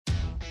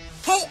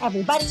Hey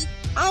everybody,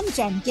 I'm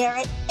Jen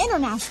Garrett,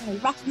 internationally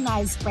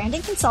recognized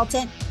branding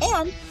consultant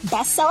and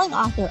best-selling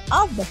author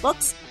of the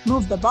books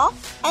Move the Ball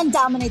and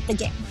Dominate the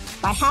Game.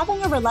 By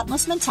having a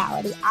relentless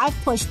mentality, I've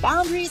pushed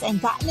boundaries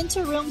and gotten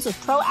into rooms with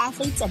pro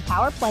athletes and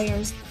power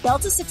players,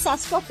 built a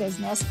successful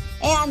business,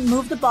 and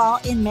moved the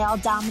ball in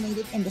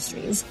male-dominated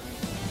industries.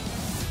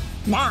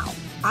 Now,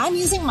 I'm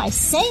using my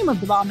same Move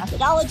the Ball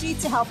methodology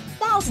to help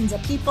thousands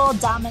of people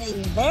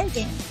dominating their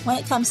game when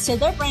it comes to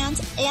their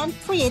brands and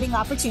creating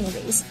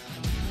opportunities.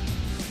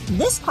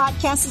 This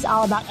podcast is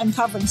all about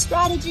uncovering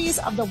strategies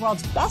of the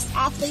world's best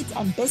athletes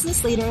and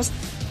business leaders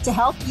to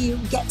help you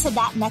get to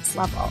that next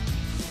level.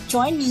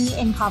 Join me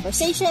in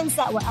conversations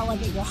that will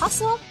elevate your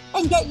hustle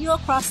and get you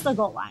across the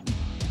goal line.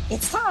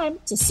 It's time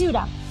to suit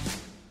up,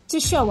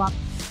 to show up,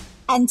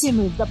 and to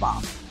move the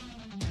ball.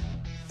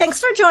 Thanks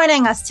for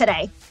joining us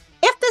today.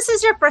 If this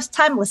is your first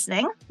time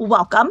listening,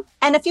 welcome.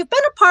 And if you've been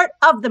a part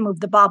of the Move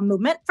the Ball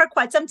movement for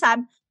quite some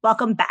time,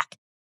 welcome back.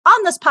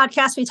 On this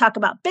podcast, we talk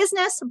about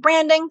business,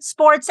 branding,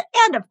 sports,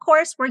 and of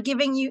course, we're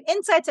giving you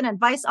insights and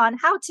advice on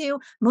how to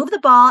move the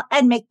ball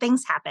and make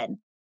things happen.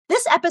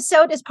 This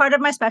episode is part of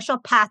my special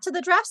Path to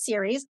the Draft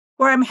series,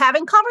 where I'm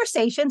having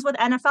conversations with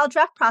NFL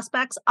draft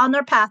prospects on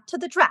their path to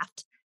the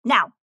draft.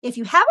 Now, if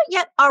you haven't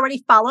yet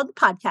already followed the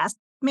podcast,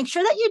 make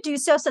sure that you do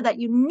so that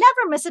you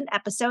never miss an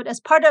episode as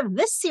part of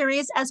this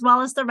series as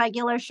well as the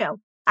regular show.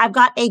 I've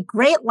got a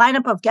great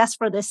lineup of guests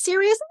for this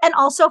series and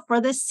also for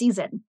this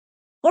season.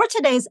 For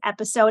today's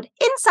episode,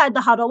 inside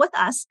the huddle with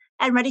us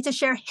and ready to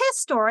share his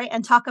story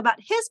and talk about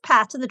his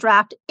path to the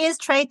draft is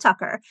Tre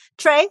Tucker.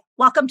 Tre,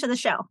 welcome to the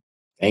show.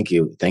 Thank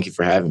you. Thank you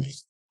for having me.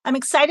 I'm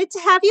excited to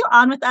have you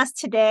on with us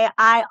today.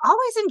 I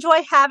always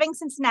enjoy having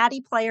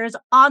Cincinnati players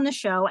on the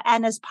show.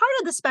 And as part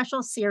of the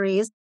special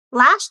series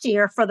last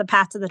year for the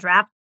Path to the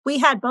Draft, we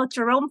had both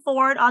Jerome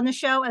Ford on the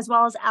show as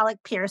well as Alec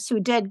Pierce, who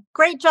did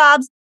great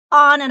jobs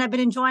on, and I've been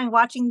enjoying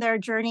watching their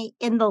journey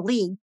in the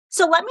league.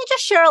 So let me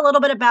just share a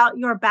little bit about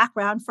your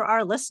background for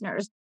our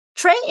listeners.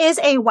 Tre is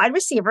a wide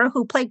receiver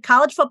who played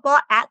college football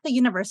at the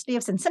University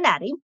of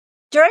Cincinnati.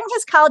 During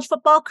his college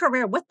football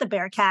career with the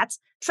Bearcats,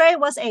 Tre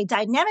was a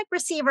dynamic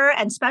receiver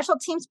and special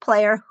teams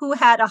player who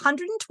had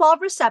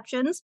 112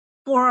 receptions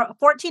for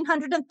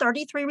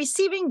 1,433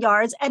 receiving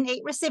yards and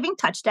 8 receiving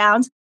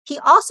touchdowns. He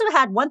also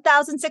had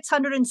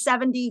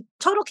 1,670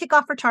 total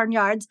kickoff return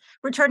yards,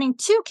 returning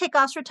 2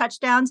 kickoffs for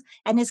touchdowns,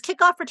 and his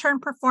kickoff return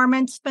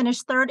performance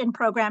finished 3rd in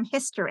program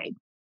history.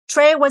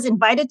 Tre was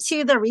invited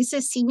to the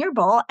Reese's Senior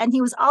Bowl, and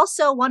he was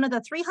also one of the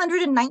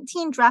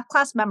 319 draft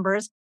class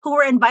members who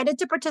were invited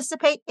to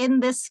participate in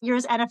this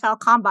year's NFL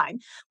Combine.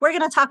 We're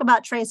going to talk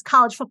about Tre's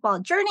college football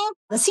journey,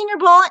 the Senior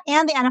Bowl,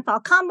 and the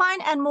NFL Combine,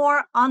 and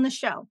more on the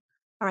show.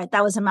 All right,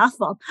 that was a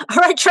mouthful. All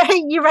right,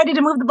 Tre, you ready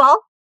to move the ball?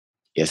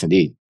 Yes,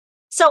 indeed.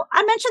 So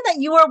I mentioned that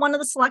you were one of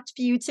the select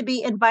few to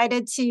be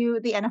invited to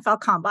the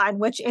NFL Combine,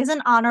 which is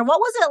an honor. What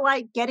was it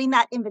like getting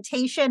that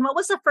invitation? What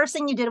was the first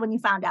thing you did when you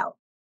found out?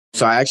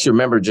 So I actually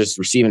remember just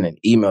receiving an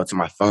email to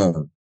my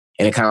phone,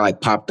 and it kind of like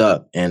popped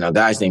up, and a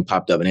guy's name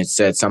popped up, and it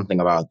said something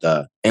about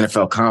the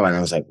NFL Combine. I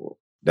was like, well,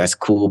 that's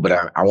cool, but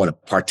I want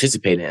to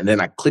participate in it. And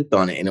then I clicked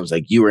on it, and it was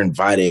like, you were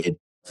invited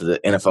to the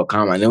NFL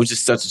Combine. And it was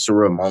just such a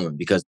surreal moment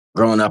because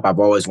growing up, I've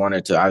always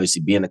wanted to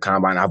obviously be in the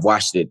Combine. I've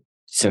watched it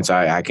since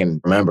I can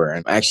remember,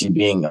 and actually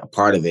being a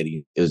part of it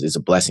is a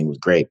blessing. It was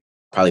great.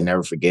 Probably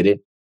never forget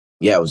it.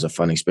 Yeah, it was a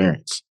fun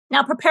experience.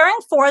 Now, preparing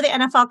for the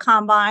NFL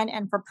Combine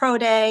and for Pro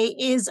Day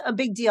is a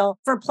big deal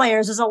for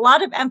players. There's a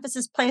lot of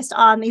emphasis placed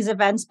on these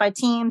events by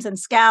teams and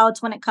scouts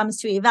when it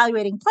comes to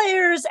evaluating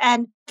players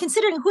and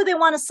considering who they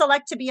want to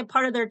select to be a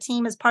part of their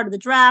team as part of the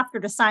draft or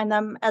to sign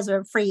them as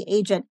a free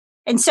agent.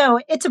 And so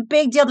it's a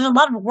big deal. There's a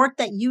lot of work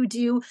that you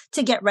do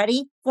to get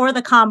ready for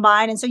the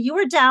Combine. And so you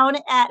were down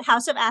at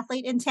House of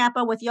Athlete in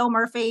Tampa with Yo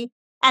Murphy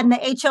and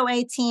the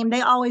HOA team.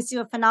 They always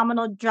do a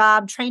phenomenal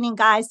job training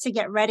guys to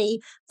get ready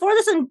for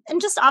this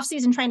and just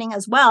off-season training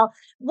as well.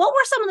 What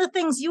were some of the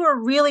things you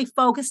were really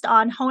focused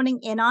on honing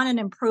in on and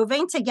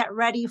improving to get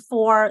ready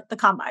for the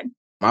Combine?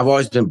 I've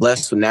always been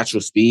blessed with natural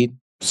speed.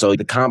 So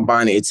the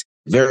Combine, it's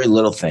very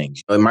little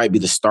things. It might be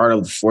the start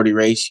of the 40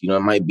 race.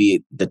 It might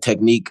be the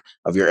technique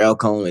of your L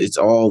cone. It's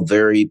all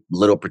very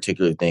little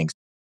particular things.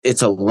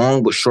 It's a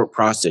long but short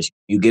process.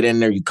 You get in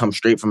there, you come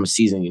straight from a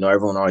season.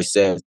 Everyone always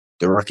says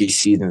the rookie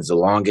season is the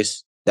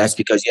longest. That's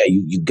because,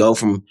 you go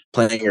from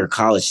playing your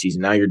college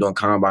season. Now you're doing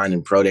Combine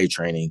and Pro Day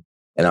training.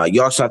 And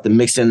you also have to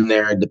mix in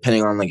there,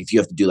 depending on if you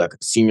have to do like a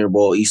Senior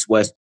Bowl, East,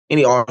 West,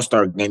 any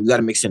All-Star game, you got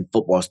to mix in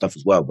football stuff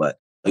as well. But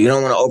you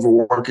don't want to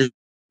overwork it.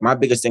 My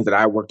biggest thing that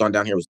I worked on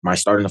down here was my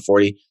starting the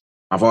 40.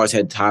 I've always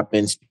had top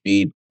end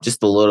speed,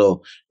 just the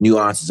little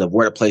nuances of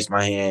where to place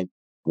my hand,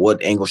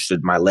 what angle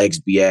should my legs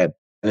be at,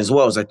 and as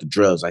well as like the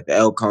drills, like the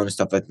L cone and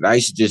stuff like that. I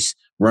used to just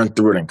run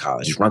through it in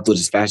college, just run through it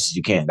as fast as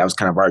you can. That was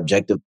kind of our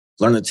objective.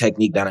 Learn the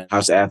technique down at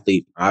House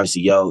Athlete.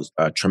 Obviously, Yo's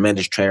a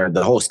tremendous trainer,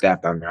 the whole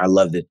staff down there. I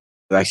loved it.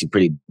 I was actually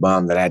pretty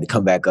bummed that I had to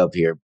come back up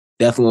here.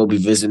 Definitely will be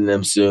visiting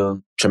them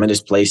soon.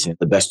 tremendous place in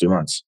the best 3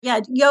 months. Yeah,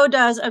 Yo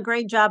does a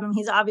great job, and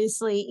he's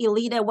obviously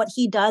elite at what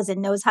he does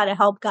and knows how to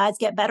help guys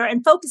get better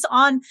and focus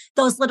on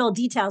those little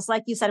details.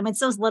 Like you said, I mean, it's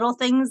those little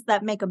things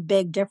that make a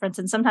big difference.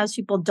 And sometimes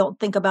people don't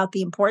think about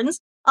the importance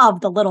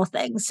of the little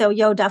things. So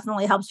Yo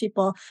definitely helps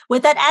people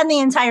with that and the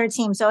entire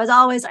team. So as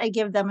always, I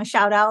give them a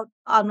shout out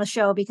on the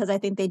show because I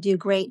think they do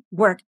great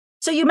work.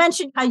 So you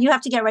mentioned how you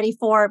have to get ready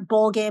for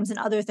bowl games and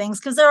other things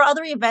because there are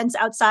other events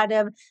outside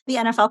of the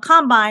NFL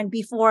Combine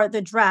before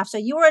the draft. So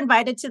you were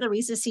invited to the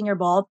Reese's Senior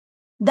Bowl.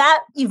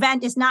 That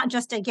event is not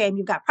just a game.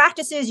 You've got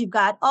practices, you've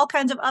got all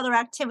kinds of other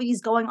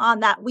activities going on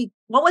that week.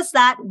 What was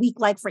that week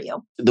like for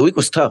you? The week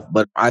was tough,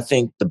 but I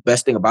think the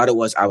best thing about it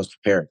was I was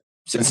prepared.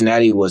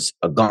 Cincinnati was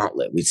a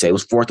gauntlet. We'd say it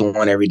was 4th and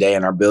 1 every day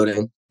in our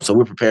building. So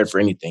we're prepared for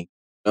anything.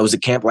 It was a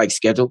camp-like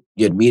schedule.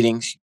 You had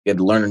meetings. You had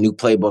to learn a new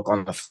playbook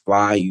on the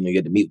fly. You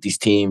had to meet with these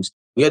teams.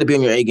 You had to be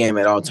on your A game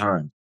at all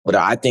times. But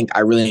I think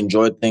I really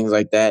enjoyed things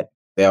like that.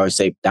 They always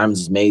say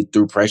diamonds is made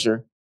through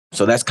pressure.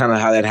 So that's kind of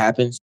how that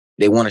happens.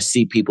 They want to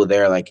see people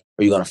there like,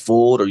 are you going to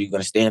fold or are you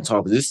going to stand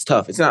tall? Because it's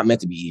tough. It's not meant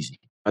to be easy.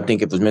 I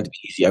think if it was meant to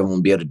be easy, everyone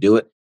would be able to do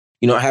it.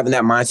 Having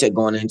that mindset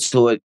going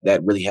into it,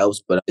 that really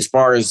helps. But as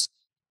far as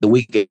the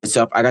week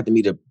itself, I got to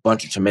meet a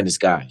bunch of tremendous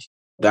guys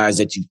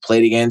that you've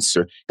played against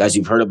or guys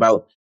you've heard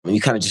about. When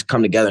you kind of just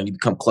come together and you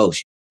become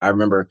close. I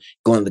remember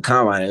going to the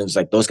combine and it was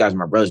like, those guys are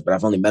my brothers, but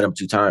I've only met them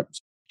 2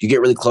 times. You get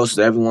really close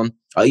to everyone,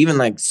 even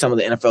like some of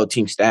the NFL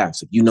team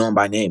staffs. Like you know them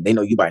by name. They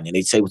know you by name.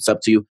 They say what's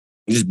up to you.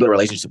 You just build a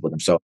relationship with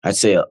them. So I'd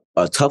say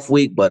a tough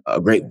week, but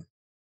a great one.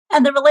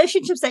 And the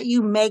relationships that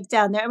you make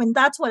down there, I mean,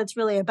 that's what it's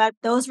really about.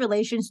 Those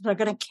relationships are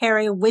going to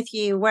carry with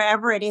you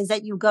wherever it is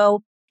that you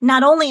go,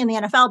 not only in the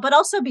NFL, but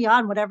also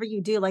beyond whatever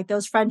you do. Like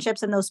those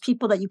friendships and those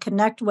people that you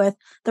connect with,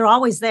 they're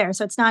always there.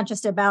 So it's not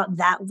just about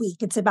that week.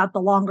 It's about the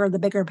longer, the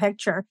bigger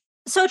picture.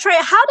 So Tre,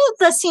 how did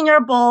the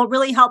Senior Bowl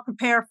really help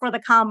prepare for the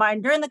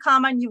Combine? During the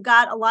Combine, you've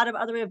got a lot of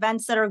other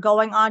events that are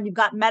going on. You've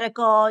got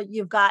medical,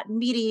 you've got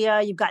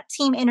media, you've got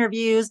team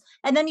interviews,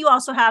 and then you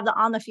also have the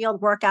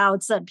on-the-field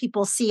workouts that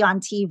people see on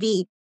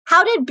TV.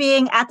 How did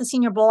being at the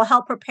Senior Bowl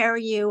help prepare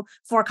you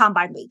for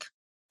Combine Week?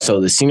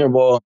 So the Senior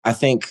Bowl, I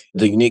think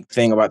the unique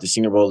thing about the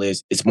Senior Bowl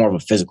is it's more of a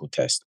physical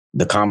test.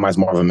 The Combine is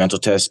more of a mental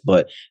test,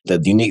 but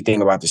the unique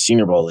thing about the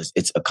Senior Bowl is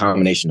it's a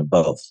combination of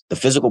both. The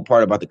physical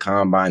part about the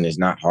Combine is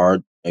not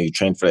hard. You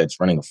train for that. It's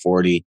running a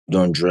 40,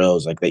 doing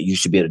drills like that. You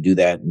should be able to do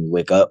that when you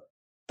wake up.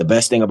 The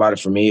best thing about it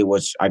for me,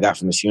 which I got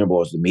from the Senior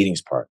Bowl, is the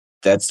meetings part.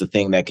 That's the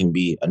thing that can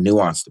be a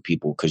nuance to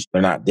people because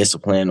they're not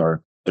disciplined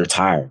or they're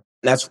tired.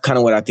 And that's kind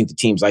of what I think the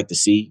teams like to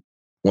see.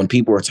 When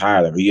people are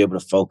tired, like, are you able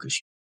to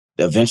focus?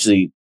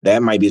 Eventually,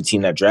 that might be the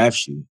team that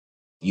drafts you.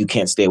 You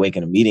can't stay awake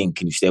in a meeting.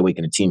 Can you stay awake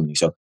in a team meeting?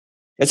 So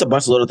it's a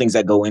bunch of little things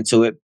that go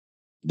into it.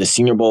 The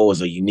Senior Bowl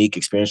was a unique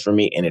experience for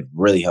me, and it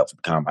really helped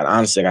with the Combine.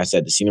 Honestly, like I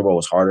said, the Senior Bowl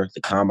was harder.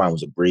 The Combine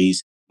was a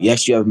breeze.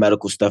 Yes, you have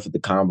medical stuff at the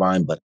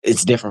Combine, but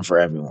it's different for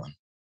everyone.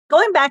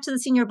 Going back to the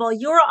Senior Bowl,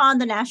 you were on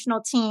the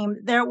national team.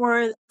 There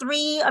were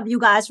 3 of you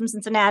guys from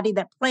Cincinnati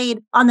that played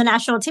on the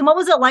national team. What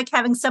was it like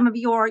having some of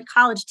your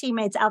college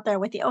teammates out there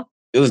with you?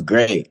 It was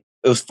great.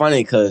 It was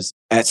funny because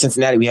at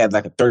Cincinnati, we had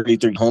like a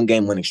 33 home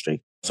game winning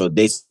streak. So it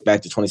dates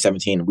back to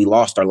 2017. We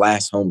lost our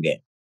last home game.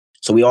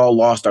 So we all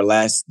lost our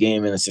last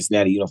game in a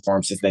Cincinnati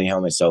uniform, Cincinnati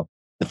helmet. So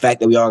the fact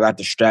that we all got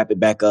to strap it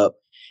back up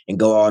and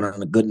go out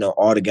on a good note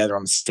all together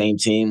on the same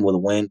team with a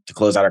win to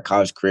close out our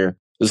college career.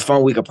 It was a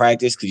fun week of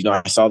practice because,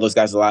 I saw those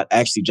guys a lot.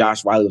 Actually,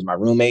 Josh Wiley was my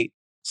roommate.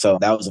 So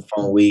that was a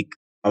fun week.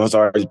 I was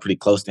already pretty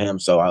close to him.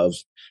 So I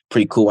was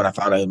pretty cool when I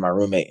found out he was my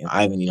roommate. And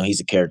Ivan, he's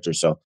a character.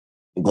 So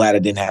I'm glad I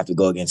didn't have to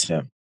go against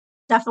him.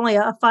 Definitely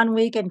a fun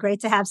week and great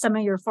to have some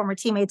of your former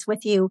teammates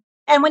with you.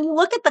 And when you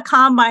look at the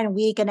Combine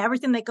week and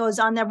everything that goes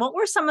on there, what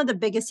were some of the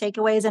biggest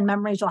takeaways and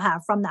memories you'll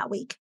have from that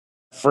week?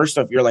 First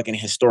off, you're like in a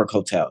historic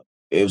hotel.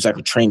 It was like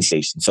a train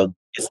station. So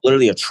it's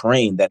literally a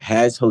train that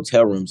has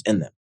hotel rooms in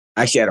them.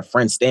 I actually had a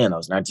friend stay in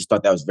those, and I just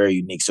thought that was very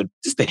unique. So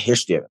just the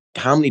history of it.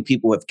 How many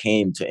people have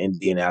came to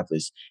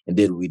Indianapolis and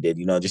did what we did?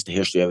 Just the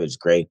history of it is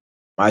great.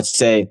 I'd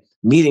say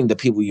meeting the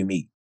people you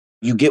meet.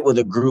 You get with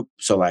a group.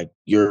 So like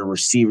you're a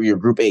receiver, you're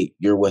group 8,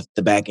 you're with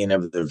the back end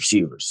of the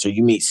receivers. So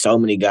you meet so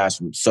many guys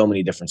from so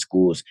many different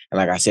schools. And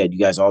like I said, you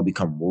guys all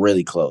become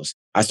really close.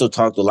 I still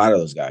talk to a lot of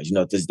those guys,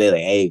 to this day,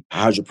 like, hey,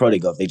 how'd your pro day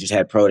go? If they just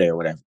had pro day or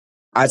whatever.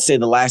 I'd say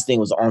the last thing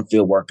was the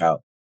on-field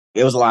workout.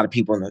 It was a lot of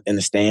people in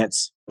the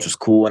stands, which was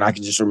cool. And I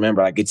can just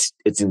remember, like, it's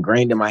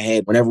ingrained in my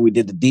head whenever we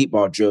did the deep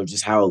ball drill,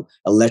 just how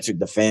electric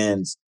the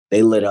fans,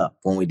 they lit up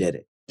when we did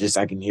it. Just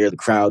I can hear the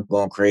crowd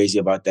going crazy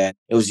about that.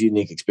 It was a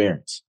unique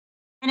experience.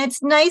 And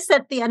it's nice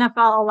that the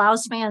NFL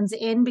allows fans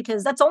in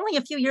because that's only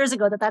a few years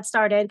ago that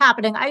started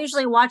happening. I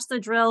usually watch the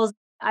drills.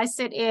 I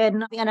sit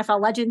in the NFL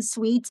Legends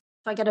suite, so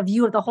I get a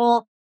view of the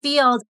whole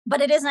field.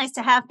 But it is nice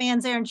to have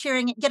fans there and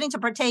cheering, getting to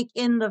partake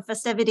in the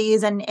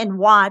festivities and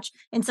watch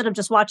instead of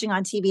just watching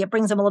on TV. It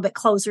brings them a little bit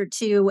closer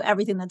to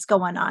everything that's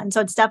going on. So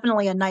it's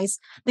definitely a nice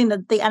thing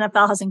that the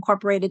NFL has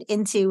incorporated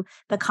into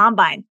the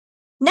Combine.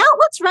 Now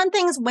let's run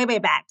things way, way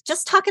back.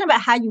 Just talking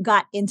about how you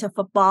got into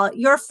football.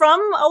 You're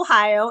from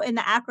Ohio in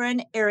the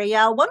Akron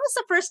area. When was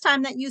the first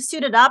time that you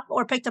suited up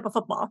or picked up a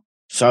football?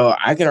 So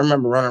I can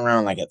remember running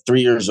around like at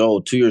 3 years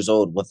old, 2 years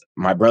old with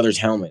my brother's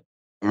helmet.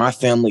 My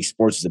family,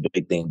 sports is a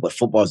big thing, but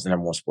football is the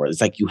number one sport.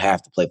 It's like you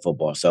have to play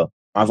football. So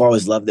I've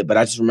always loved it. But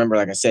I just remember,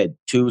 like I said,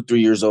 2,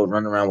 3 years old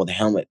running around with a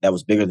helmet that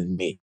was bigger than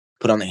me.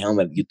 Put on the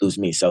helmet, you lose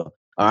me. So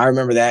I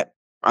remember that.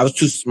 I was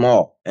too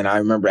small. And I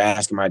remember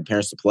asking my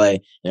parents to play.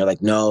 And they're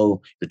like,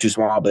 no, you're too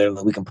small, but they're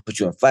like, we can put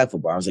you in flag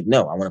football. I was like,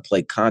 no, I want to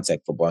play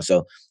contact football.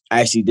 So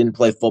I actually didn't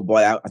play football.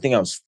 I think I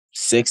was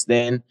 6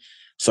 then.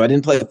 So I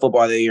didn't play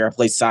football that year. I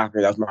played soccer.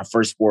 That was my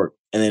first sport.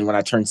 And then when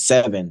I turned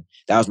 7,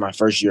 that was my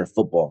first year of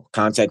football,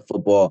 contact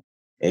football.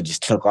 It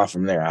just took off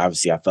from there.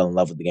 Obviously, I fell in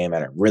love with the game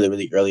at a really,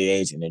 really early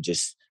age, and it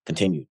just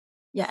continued.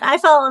 Yeah, I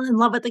fell in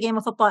love with the game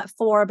of football at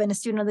 4. I've been a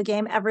student of the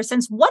game ever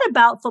since. What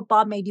about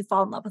football made you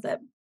fall in love with it?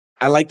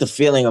 I like the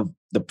feeling of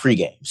the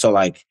pregame. So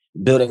like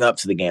building up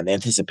to the game, the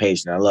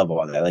anticipation. I love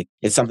all that. Like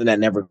it's something that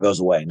never goes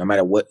away. No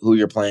matter who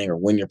you're playing or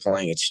when you're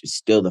playing, it's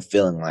still the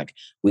feeling like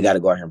we got to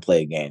go out here and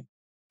play a game.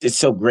 It's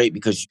so great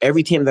because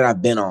every team that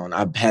I've been on,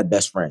 I've had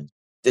best friends.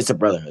 It's a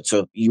brotherhood.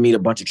 So you meet a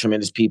bunch of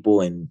tremendous people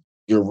and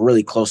you're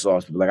really close to all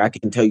those people. Like I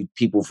can tell you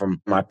people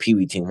from my Pee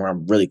Wee team where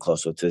I'm really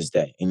close to this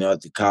day,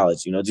 at the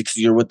college, just because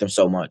you're with them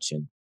so much.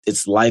 And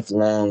it's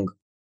lifelong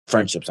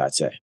friendships, I'd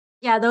say.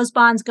 Yeah, those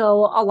bonds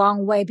go a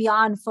long way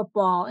beyond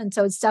football. And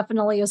so it's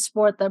definitely a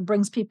sport that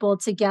brings people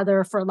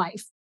together for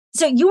life.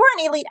 So you were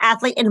an elite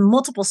athlete in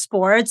multiple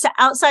sports.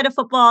 Outside of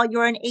football,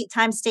 you're an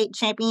 8-time state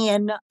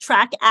champion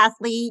track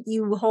athlete.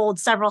 You hold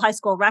several high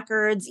school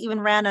records,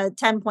 even ran a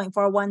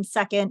 10.41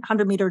 second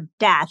 100-meter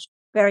dash.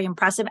 Very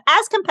impressive.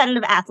 As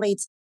competitive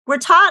athletes, we're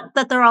taught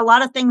that there are a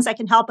lot of things that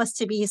can help us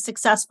to be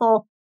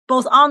successful,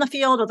 both on the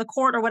field or the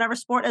court or whatever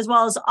sport, as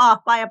well as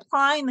off, by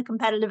applying the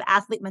competitive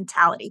athlete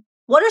mentality.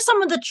 What are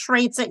some of the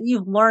traits that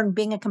you've learned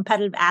being a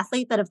competitive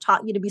athlete that have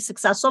taught you to be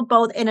successful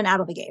both in and out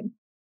of the game?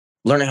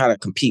 Learning how to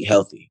compete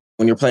healthy.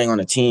 When you're playing on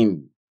a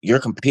team, you're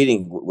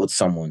competing with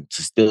someone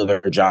to steal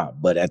their job.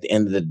 But at the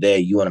end of the day,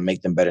 you want to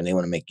make them better and they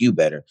want to make you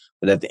better.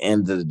 But at the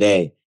end of the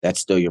day, that's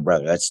still your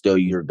brother. That's still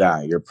your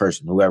guy, your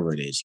person, whoever it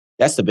is.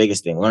 That's the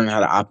biggest thing. Learning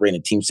how to operate in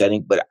a team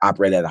setting, but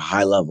operate at a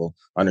high level,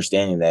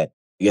 understanding that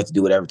you have to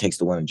do whatever it takes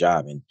to win a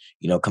job.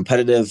 And,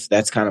 competitive,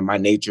 that's kind of my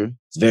nature.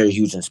 It's very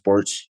huge in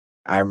sports.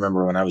 I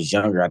remember when I was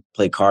younger, I'd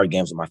play card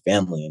games with my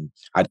family and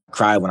I'd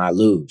cry when I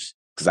lose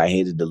because I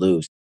hated to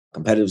lose.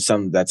 Competitive is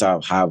something that's how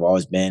I've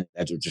always been.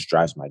 That's what just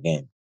drives my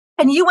game.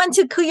 And you went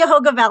to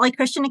Cuyahoga Valley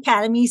Christian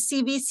Academy,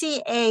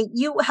 CVCA.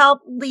 You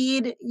helped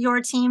lead your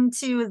team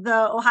to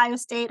the Ohio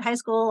State High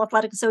School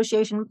Athletic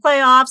Association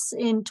playoffs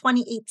in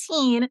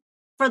 2018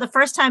 for the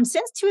first time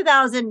since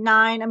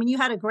 2009. I mean, you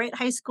had a great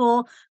high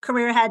school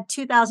career, had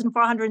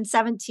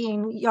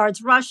 2,417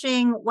 yards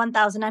rushing,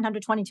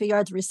 1,922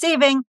 yards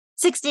receiving,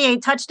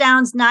 68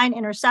 touchdowns, 9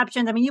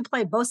 interceptions. I mean, you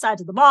played both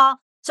sides of the ball.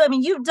 So, I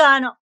mean, you've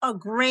done a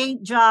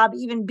great job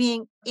even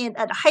being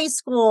at high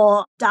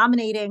school,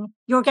 dominating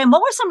your game.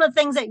 What were some of the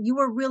things that you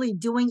were really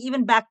doing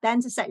even back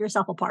then to set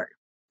yourself apart?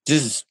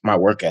 This is my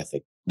work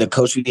ethic. The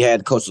coach we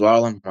had, Coach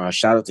Lawler,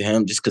 shout out to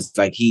him, just because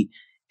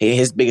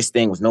his biggest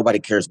thing was nobody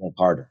cares, work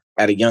harder.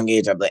 At a young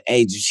age, I'd be like,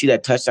 hey, did you see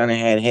that touchdown I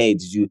had? Hey,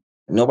 did you?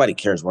 Nobody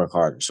cares, work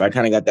harder. So I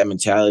kind of got that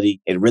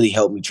mentality. It really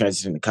helped me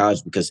transition to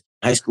college because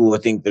high school, I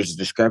think there's a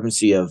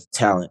discrepancy of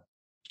talent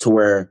to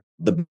where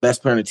the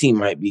best player on the team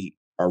might be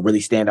a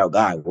really standout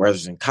guy.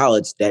 Whereas in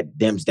college, that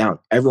dims down.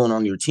 Everyone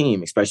on your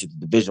team, especially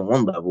at the Division I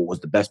level, was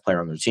the best player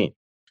on their team.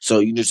 So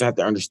you just have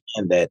to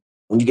understand that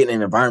when you get in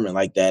an environment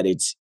like that,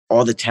 it's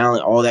all the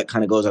talent, all that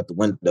kind of goes out the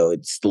window.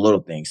 It's the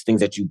little things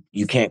that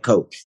you can't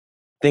coach.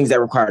 Things that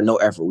require no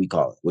effort, we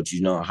call it, which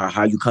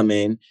how you come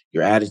in,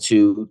 your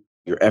attitude,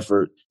 your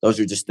effort. Those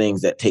are just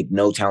things that take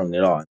no talent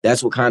at all.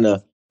 That's what kind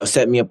of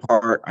set me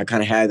apart. I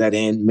kind of had that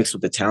in mixed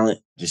with the talent,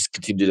 just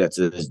continue to do that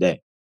to this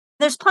day.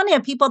 There's plenty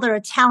of people that are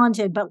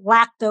talented but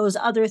lack those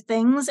other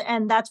things.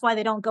 And that's why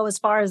they don't go as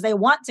far as they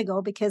want to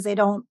go, because they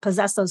don't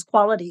possess those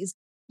qualities.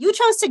 You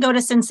chose to go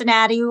to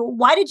Cincinnati.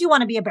 Why did you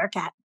want to be a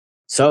Bearcat?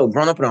 So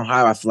growing up in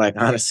Ohio, I feel like,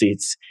 honestly,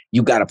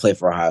 you got to play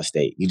for Ohio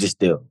State. You just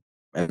do.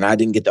 And I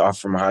didn't get the offer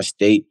from Ohio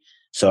State,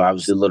 so I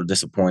was a little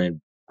disappointed.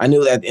 I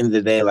knew that at the end of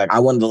the day, like I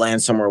wanted to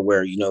land somewhere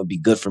where, it'd be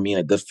good for me and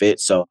a good fit.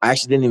 So I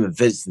actually didn't even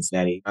visit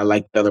Cincinnati. I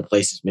liked other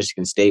places,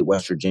 Michigan State,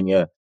 West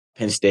Virginia,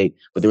 Penn State.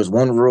 But there was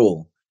one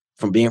rule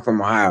from being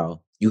from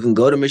Ohio. You can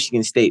go to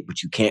Michigan State,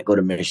 but you can't go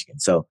to Michigan.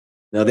 So,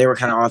 they were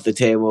kind of off the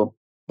table.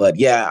 But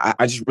yeah,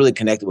 I just really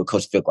connected with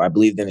Coach Fickle. I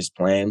believed in his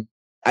plan.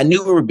 I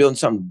knew we were building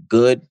something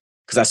good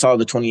because I saw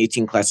the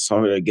 2018 class. I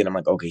saw her again. I'm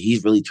like, okay,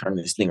 he's really turning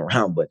this thing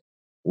around. But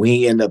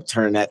we end up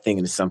turning that thing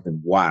into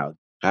something wild.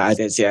 I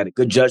say I had a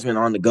good judgment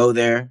on the go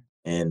there.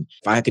 And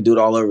if I could do it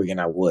all over again,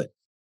 I would.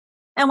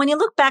 And when you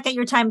look back at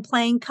your time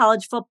playing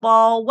college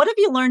football, what have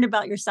you learned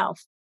about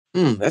yourself?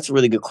 That's a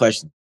really good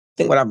question. I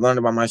think what I've learned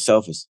about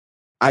myself is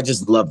I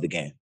just love the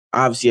game.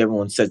 Obviously,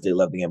 everyone says they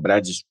love the game, but I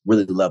just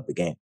really love the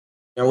game.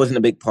 I wasn't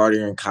a big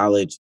partier in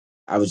college.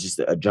 I was just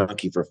a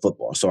junkie for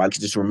football. So I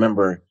could just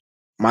remember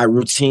my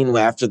routine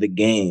after the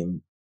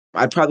game.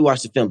 I'd probably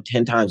watch the film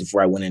 10 times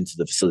before I went into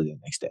the facility the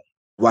next day.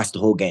 Watch the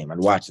whole game. I'd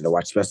watch it. I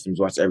watch special teams,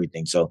 watch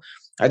everything. So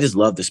I just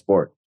love the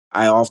sport.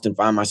 I often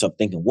find myself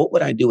thinking, what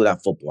would I do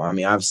without football? I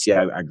mean, obviously,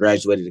 I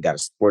graduated, I got a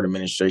sport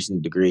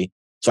administration degree.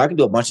 So I can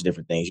do a bunch of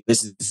different things.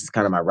 This is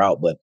kind of my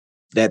route, but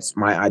that's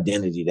my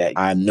identity that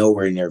I'm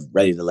nowhere near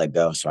ready to let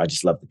go. So I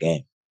just love the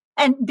game.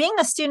 And being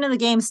a student of the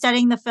game,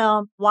 studying the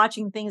film,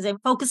 watching things and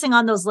focusing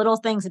on those little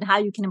things and how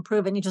you can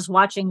improve, and you're just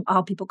watching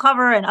how people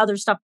cover and other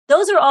stuff.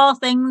 Those are all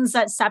things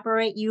that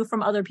separate you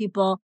from other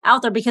people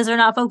out there because they're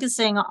not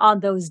focusing on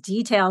those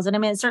details. And I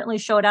mean, it certainly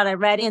showed out. I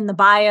read in the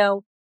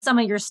bio some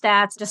of your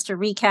stats just to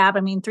recap.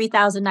 I mean,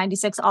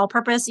 3,096 all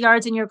purpose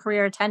yards in your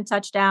career, 10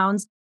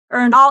 touchdowns,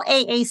 earned all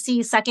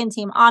AAC second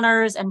team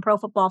honors and Pro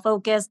Football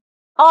Focus,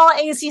 all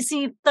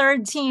ACC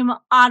third team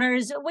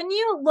honors. When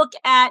you look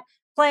at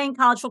playing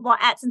college football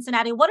at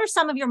Cincinnati, what are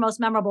some of your most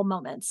memorable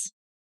moments?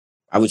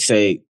 I would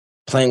say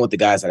playing with the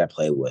guys that I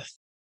played with.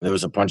 There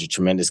was a bunch of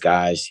tremendous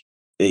guys.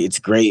 It's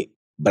great.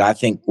 But I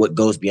think what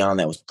goes beyond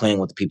that was playing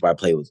with the people I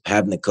played with,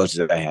 having the coaches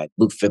that I had.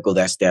 Luke Fickell,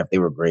 that staff, they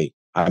were great.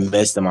 I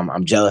missed them.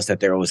 I'm jealous that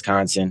they're in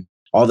Wisconsin.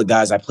 All the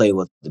guys I played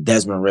with, the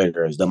Desmond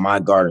Ritters, the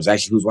Mike Gardners,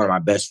 actually, who's one of my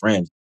best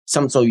friends.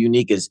 Something so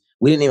unique is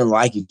we didn't even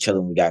like each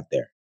other when we got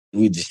there.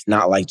 We just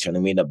not like each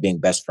other. We ended up being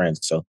best friends.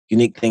 So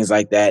unique things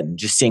like that. And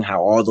just seeing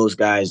how all those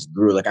guys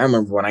grew. Like I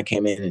remember when I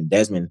came in and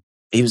Desmond,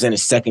 he was in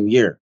his second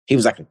year. He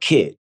was like a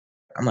kid.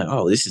 I'm like,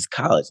 oh, this is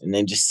college. And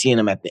then just seeing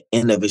him at the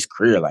end of his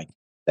career, like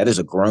that is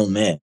a grown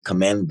man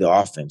commanding the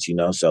offense, you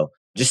know? So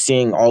just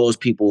seeing all those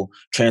people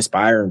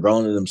transpire and grow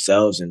into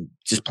themselves and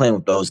just playing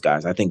with those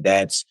guys, I think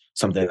that's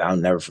something that I'll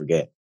never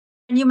forget.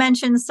 And you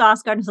mentioned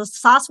Sauce Gardner. So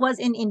Sauce was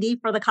in Indy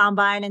for the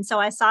combine. And so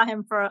I saw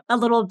him for a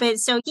little bit.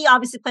 So he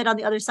obviously played on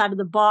the other side of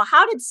the ball.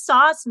 How did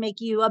Sauce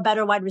make you a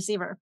better wide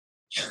receiver?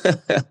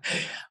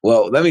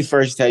 Well, let me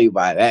first tell you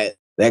about that.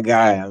 That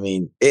guy, I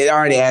mean, it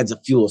already adds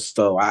a fuel.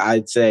 So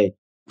I'd say,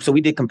 so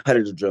we did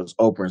competitive drills,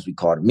 openers, we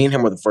called it. Me and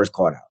him were the first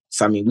called out.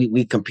 So, I mean,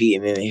 we compete,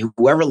 and then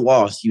whoever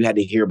lost, you had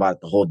to hear about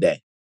it the whole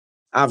day.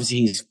 Obviously,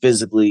 he's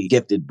physically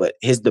gifted, but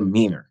his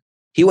demeanor,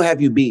 he will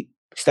have you beat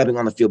stepping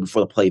on the field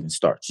before the play even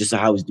starts. Just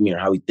how his demeanor,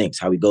 how he thinks,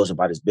 how he goes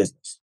about his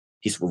business.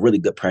 He's a really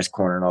good press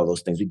corner and all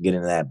those things. We can get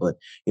into that. But,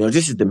 you know,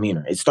 just his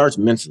demeanor. It starts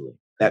mentally.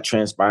 That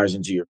transpires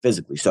into your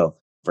physically. So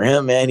for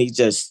him, man, he's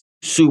just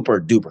super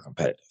duper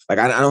competitive. Like,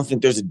 I don't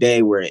think there's a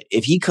day where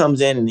if he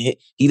comes in and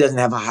he doesn't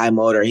have a high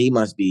motor, he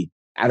must be,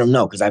 I don't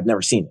know, because I've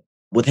never seen it.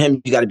 With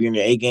him, you got to be in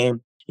your A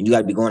game and you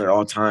got to be going at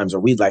all times. Or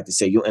we'd like to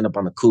say you'll end up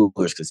on the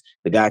coolers because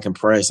the guy can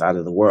press out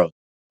of the world.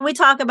 We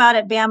talk about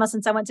at Bama,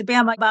 since I went to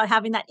Bama, about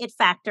having that it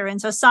factor.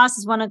 And so Sauce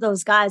is one of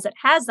those guys that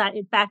has that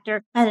it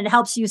factor, and it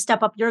helps you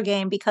step up your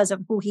game because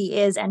of who he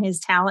is and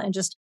his talent and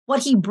just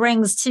what he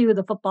brings to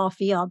the football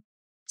field.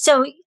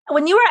 So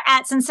when you were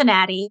at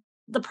Cincinnati,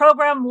 the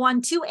program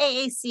won 2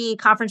 AAC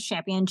conference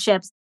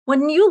championships.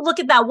 When you look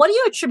at that, what do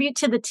you attribute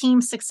to the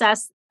team's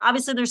success?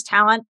 Obviously, there's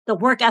talent, the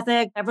work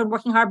ethic, everyone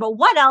working hard, but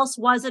what else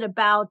was it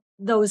about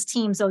those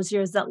teams those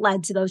years that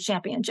led to those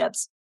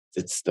championships?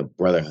 It's the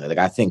brotherhood. Like,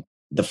 I think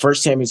the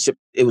first championship,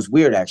 it was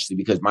weird actually,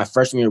 because my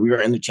freshman year, we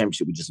were in the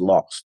championship, we just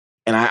lost.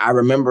 And I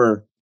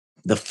remember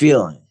the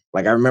feeling.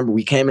 Like, I remember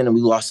we came in and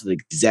we lost to the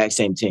exact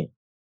same team.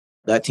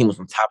 That team was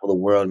on top of the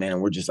world, man.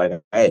 And we're just like,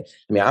 hey,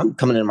 I mean, I'm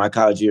coming into my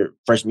college year,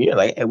 freshman year,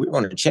 like, hey, we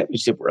won a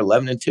championship. We're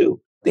 11-2.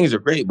 Things are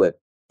great. But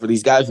for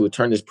these guys who had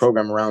turned this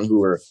program around, who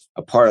were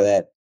a part of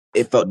that,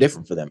 it felt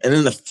different for them. And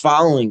then the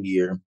following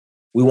year,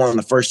 we won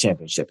the first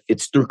championship.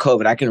 It's through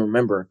COVID. I can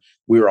remember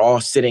we were all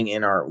sitting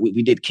in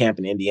we did camp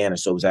in Indiana.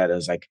 So it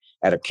was like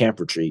at a camp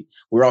retreat.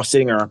 We were all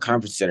sitting in our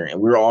conference center and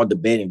we were all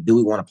debating, do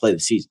we want to play the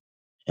season?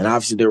 And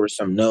obviously there were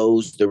some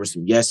no's, there were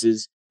some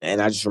yeses.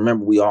 And I just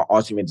remember we all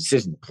ultimately made the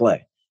decision to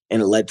play,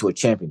 and it led to a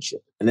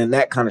championship. And then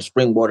that kind of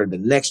springboarded the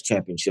next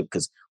championship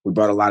because we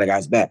brought a lot of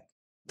guys back.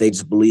 They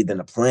just believed in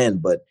the plan.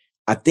 But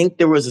I think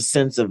there was a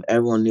sense of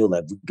everyone knew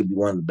like we could be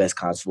one of the best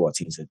college football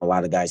teams. A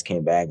lot of guys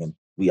came back, and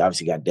we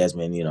obviously got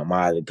Desmond,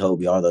 Maya,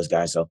 Kobe, all those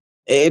guys. So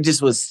it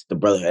just was the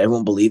brotherhood.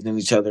 Everyone believed in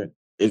each other.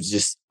 It was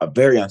just a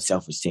very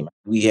unselfish team.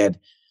 We had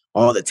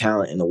all the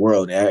talent in the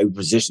world at every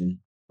position,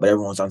 but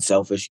everyone's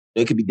unselfish.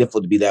 It could be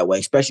difficult to be that way,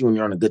 especially when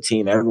you're on a good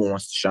team. Everyone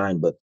wants to shine,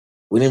 but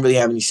we didn't really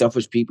have any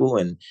selfish people,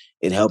 and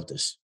it helped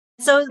us.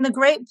 So the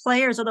great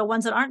players are the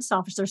ones that aren't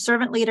selfish. They're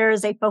servant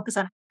leaders. They focus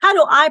on how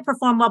do I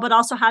perform well, but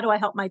also how do I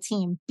help my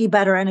team be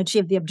better and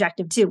achieve the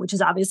objective too, which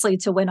is obviously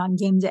to win on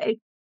game day.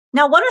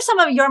 Now, what are some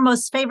of your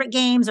most favorite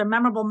games or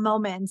memorable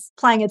moments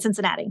playing at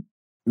Cincinnati?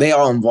 They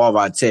all involve,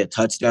 I'd say, a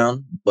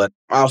touchdown, but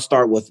I'll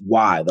start with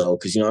why, though,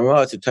 because,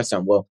 it's a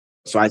touchdown. Well,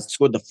 so I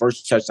scored the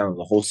first touchdown of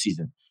the whole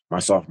season, my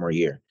sophomore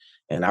year.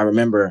 And I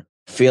remember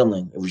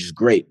feeling it was just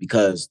great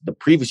because the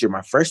previous year,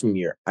 my freshman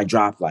year, I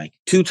dropped like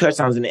 2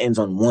 touchdowns in the end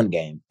zone one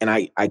game. And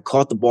I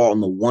caught the ball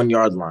on the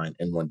 1-yard line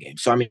in one game.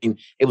 So, I mean,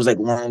 it was like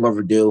long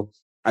overdue.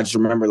 I just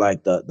remember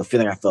like the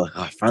feeling I felt like,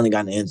 oh, I finally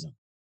got in the end zone.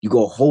 you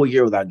go a whole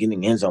year without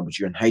getting end zone, but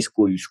you're in high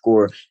school, you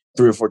score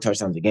 3 or 4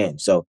 touchdowns a game.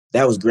 So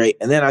that was great.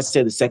 And then I'd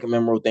say the second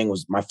memorable thing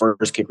was my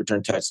first kick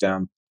return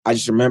touchdown. I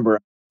just remember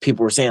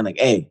people were saying like,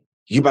 hey,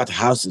 you about to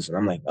house this. And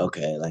I'm like,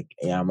 okay, like,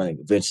 yeah, I'm going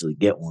to eventually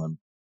get one.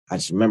 I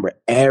just remember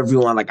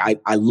everyone, like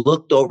I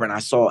looked over and I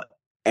saw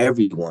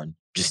everyone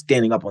just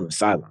standing up on the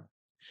sideline.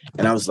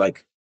 And I was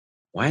like,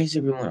 why is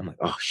everyone? I'm like,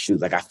 oh, shoot.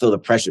 Like, I feel the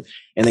pressure.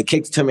 And they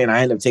kicked to me and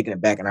I ended up taking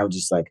it back. And I was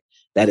just like,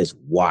 that is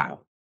wild.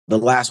 The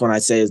last one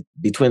I'd say is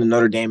between the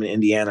Notre Dame and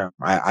Indiana.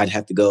 I'd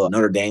have to go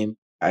Notre Dame.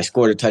 I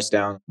scored a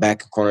touchdown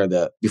back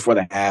corner before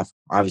the half,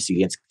 obviously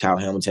against Kyle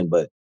Hamilton.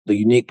 But the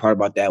unique part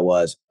about that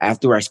was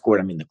after I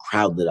scored, the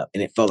crowd lit up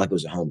and it felt like it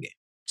was a home game.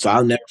 So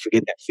I'll never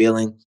forget that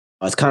feeling.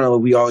 It's kind of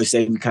what we always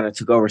say. We kind of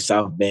took over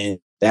South Bend.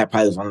 That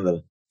probably was one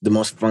of the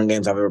most fun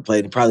games I've ever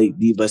played and probably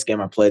the best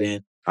game I played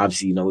in.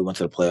 Obviously, we went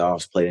to the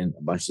playoffs, played in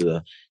a bunch of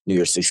the New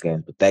Year's Six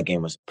games, but that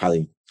game was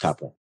probably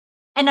top one.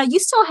 And now you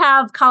still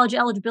have college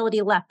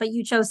eligibility left, but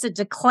you chose to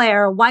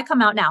declare. Why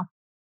come out now?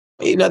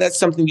 That's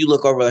something you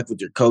look over like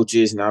with your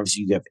coaches, and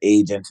obviously you have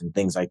agents and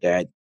things like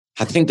that.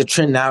 I think the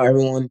trend now,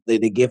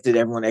 they gifted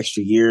everyone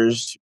extra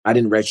years. I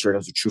didn't redshirt. I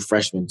was a true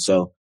freshman.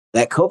 So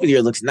that COVID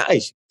year looks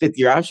nice. Fifth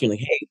year option, like,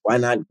 hey, why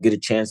not get a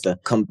chance to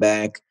come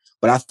back?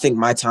 But I think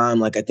my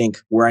time, I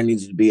think where I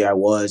needed to be, I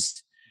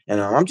was. And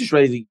I'm just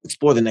ready to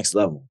explore the next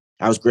level.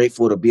 I was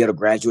grateful to be able to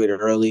graduate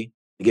early,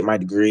 to get my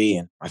degree.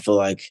 And I feel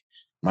like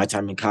my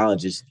time in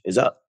college is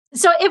up.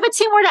 So if a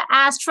team were to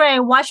ask Tre,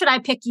 why should I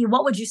pick you?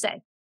 What would you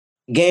say?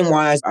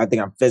 Game-wise, I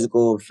think I'm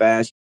physical,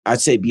 fast. I'd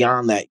say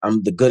beyond that,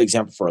 I'm the good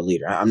example for a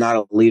leader. I'm not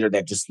a leader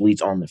that just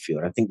leads on the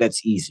field. I think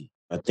that's easy.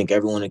 I think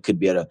everyone could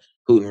be able to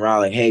hoot and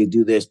rally, hey,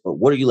 do this, but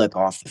what are you like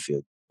off the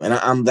field? And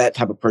I'm that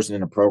type of person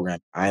in the program.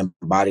 I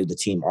embody the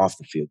team off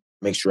the field,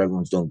 make sure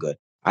everyone's doing good.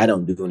 I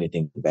don't do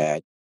anything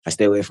bad. I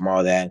stay away from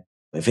all that.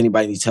 If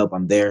anybody needs help,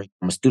 I'm there.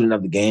 I'm a student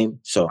of the game,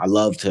 so I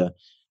love to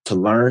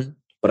learn,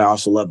 but I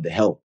also love to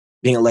help.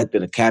 Being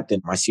elected a captain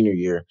my senior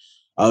year, it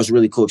was a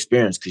really cool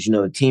experience because,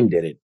 the team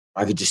did it.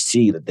 I could just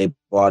see that they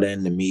bought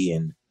into me,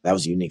 and that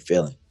was a unique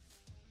feeling.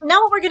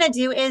 Now what we're going to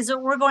do is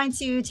we're going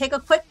to take a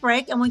quick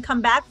break, and when we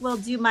come back, we'll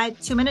do my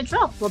 2-minute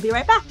drill. We'll be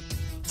right back.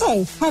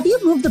 Hey, have you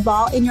moved the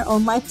ball in your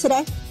own life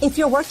today? If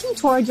you're working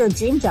toward your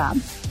dream job,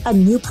 a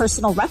new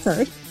personal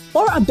record,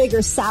 or a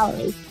bigger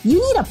salary, you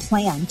need a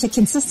plan to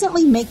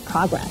consistently make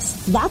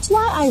progress. That's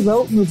why I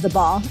wrote Move the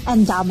Ball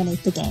and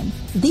Dominate the Game.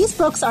 These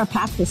books are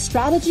packed with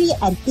strategy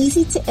and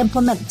easy to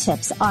implement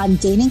tips on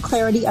gaining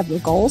clarity of your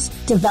goals,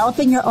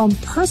 developing your own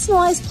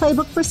personalized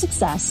playbook for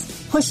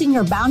success, pushing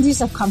your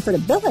boundaries of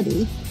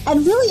comfortability,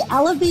 and really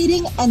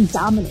elevating and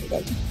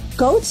dominating.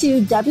 Go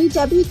to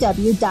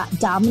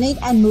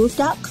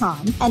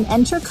www.dominateandmove.com and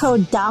enter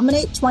code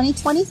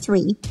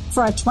DOMINATE2023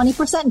 for a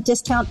 20%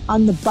 discount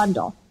on the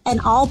bundle. And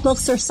all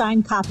books are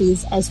signed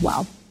copies as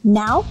well.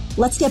 Now,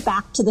 let's get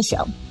back to the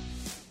show.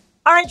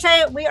 All right,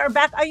 Tre, we are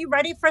back. Are you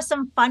ready for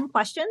some fun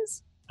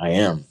questions? I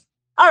am.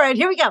 All right,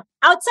 here we go.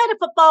 Outside of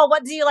football,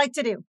 what do you like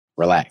to do?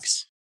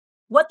 Relax.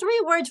 What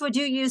 3 words would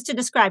you use to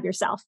describe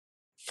yourself?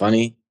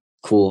 Funny,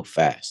 cool,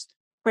 fast.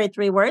 Great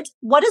 3 words.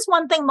 What is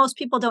one thing most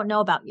people don't know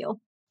about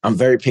you? I'm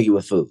very picky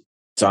with food.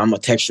 So I'm a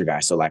texture guy.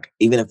 So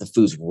even if the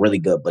food's really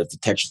good, but if the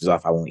texture's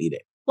off, I won't eat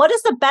it. What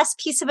is the best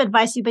piece of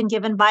advice you've been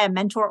given by a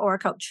mentor or a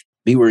coach?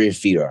 Be where your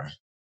feet are.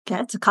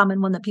 Okay, it's a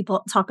common one that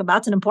people talk about.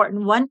 It's an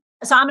important one.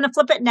 So I'm going to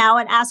flip it now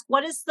and ask,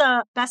 what is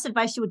the best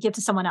advice you would give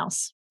to someone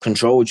else?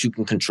 Control what you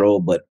can control,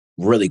 but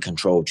really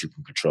control what you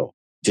can control.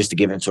 Just to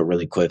get into it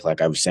really quick, like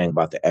I was saying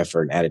about the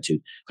effort and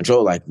attitude.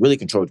 Really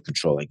control what you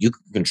control. You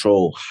can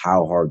control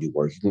how hard you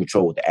work. You can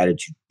control what the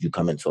attitude you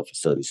come into a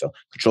facility. So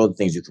control the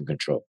things you can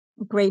control.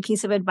 Great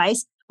piece of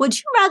advice. Would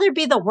you rather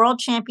be the world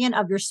champion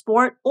of your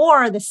sport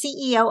or the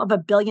CEO of a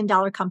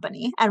billion-dollar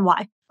company, and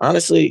why?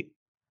 Honestly,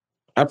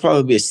 I'd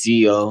probably be a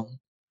CEO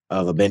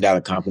of a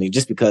billion-dollar company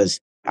just because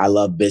I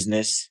love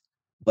business.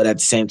 But at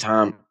the same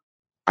time,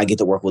 I get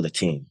to work with a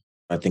team.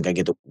 I think I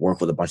get to work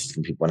with a bunch of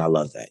different people, and I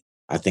love that.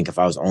 I think if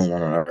I was the only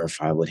one on earth,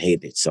 I would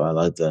hate it. So I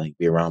love to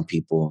be around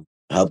people,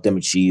 help them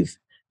achieve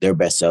their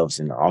best selves,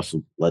 and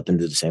also let them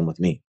do the same with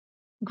me.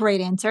 Great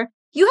answer.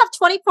 You have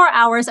 24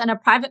 hours and a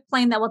private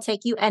plane that will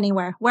take you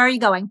anywhere. Where are you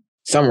going?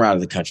 Somewhere out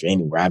of the country,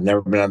 anywhere. I've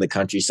never been out of the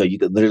country, so you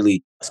could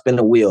literally spin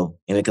a wheel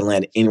and it can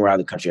land anywhere out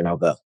of the country and I'll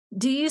go.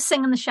 Do you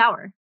sing in the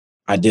shower?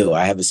 I do.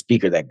 I have a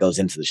speaker that goes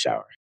into the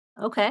shower.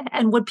 Okay.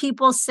 And would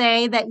people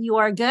say that you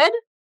are good?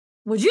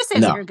 Would you say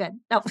that you're good?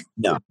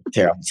 No,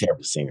 terrible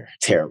singer.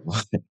 Terrible.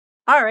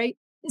 All right.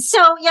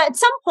 So yeah, at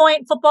some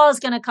point, football is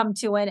going to come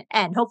to an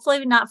end.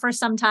 Hopefully not for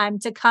some time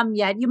to come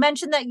yet. You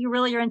mentioned that you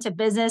really are into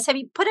business. Have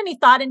you put any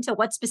thought into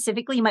what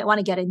specifically you might want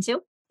to get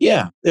into?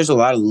 Yeah, there's a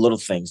lot of little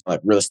things like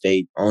real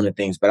estate, owning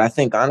things. But I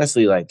think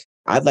honestly,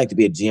 I'd like to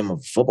be a GM of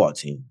a football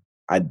team.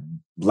 I'd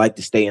like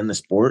to stay in the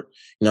sport.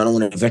 I don't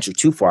want to venture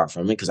too far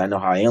from it because I know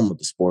how I am with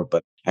the sport,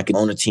 but I can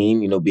own a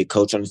team, be a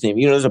coach on the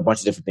team. There's a bunch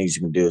of different things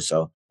you can do.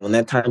 So when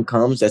that time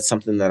comes, that's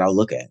something that I'll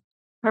look at.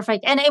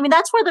 Perfect. And I mean,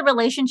 that's where the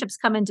relationships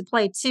come into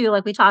play too,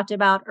 like we talked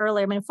about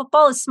earlier. I mean,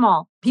 football is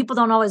small. People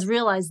don't always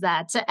realize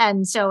that.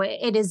 And so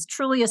it is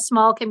truly a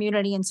small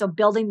community. And so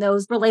building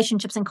those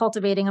relationships and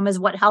cultivating them is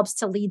what helps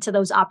to lead to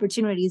those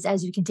opportunities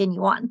as you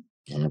continue on.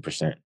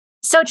 100%.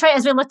 So Trey,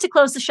 as we look to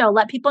close the show,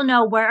 let people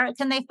know, where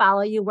can they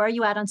follow you? Where are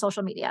you at on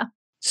social media?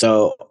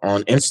 So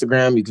on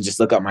Instagram, you can just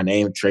look up my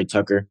name, Tre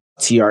Tucker,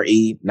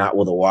 TRE, not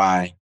with a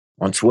Y.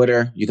 On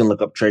Twitter, you can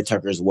look up Tre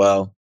Tucker as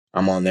well.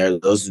 I'm on there.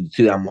 Those are the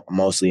two that I'm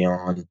mostly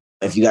on.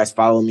 If you guys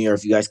follow me or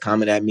if you guys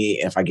comment at me,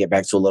 if I get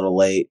back to a little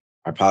late,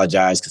 I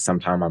apologize because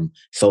sometimes I'm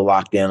so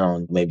locked in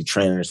on maybe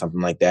training or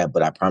something like that.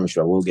 But I promise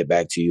you, I will get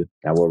back to you.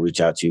 I will reach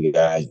out to you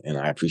guys, and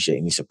I appreciate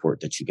any support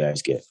that you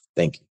guys get.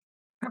 Thank you.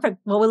 Perfect.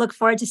 Well, we look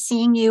forward to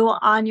seeing you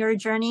on your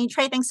journey.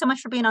 Trey, thanks so much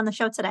for being on the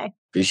show today.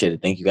 Appreciate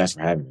it. Thank you guys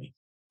for having me.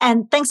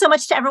 And thanks so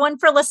much to everyone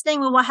for listening.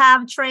 We will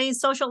have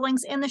Trey's social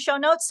links in the show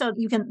notes so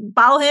you can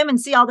follow him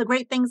and see all the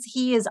great things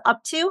he is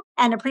up to.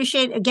 And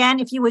appreciate, again,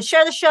 if you would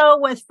share the show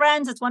with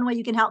friends. It's one way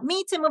you can help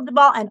me to move the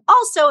ball. And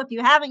also, if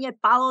you haven't yet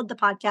followed the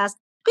podcast,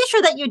 be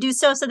sure that you do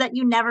so that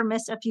you never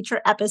miss a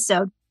future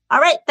episode. All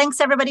right. Thanks,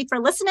 everybody, for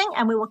listening,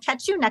 and we will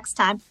catch you next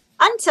time.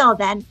 Until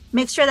then,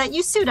 make sure that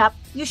you suit up,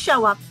 you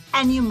show up,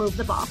 and you move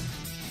the ball.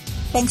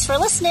 Thanks for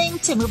listening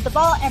to Move the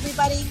Ball,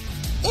 everybody.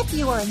 If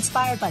you were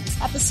inspired by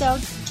this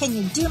episode, can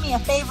you do me a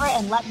favor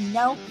and let me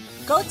know?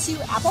 Go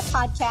to Apple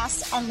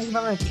Podcasts and leave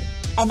a review.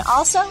 And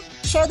also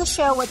share the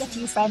show with a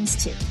few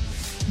friends too.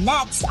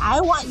 Next,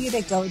 I want you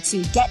to go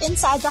to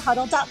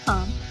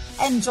getinsidethehuddle.com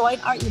and join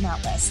our email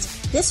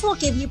list. This will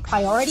give you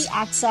priority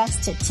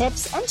access to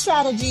tips and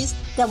strategies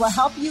that will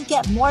help you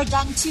get more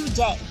done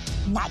today.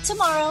 Not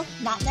tomorrow,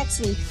 not next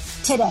week,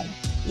 today.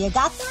 You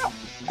got that?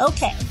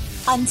 Okay.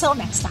 Until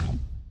next time.